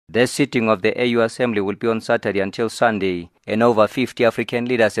The sitting of the AU Assembly will be on Saturday until Sunday, and over 50 African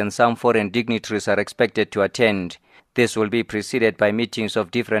leaders and some foreign dignitaries are expected to attend. This will be preceded by meetings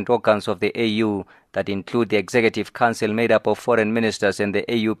of different organs of the AU that include the Executive Council made up of foreign ministers and the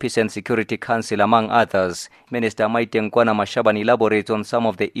AU Peace and Security Council, among others. Minister Maite Mashaban elaborates on some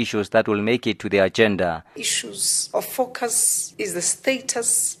of the issues that will make it to the agenda. Issues of focus is the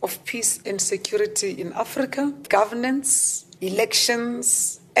status of peace and security in Africa, governance,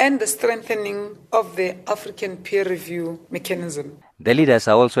 elections, and the strengthening of the African peer review mechanism. The leaders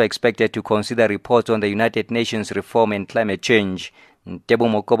are also expected to consider reports on the United Nations reform and climate change. Tebu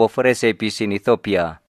Mokobo for SAPC in Ethiopia.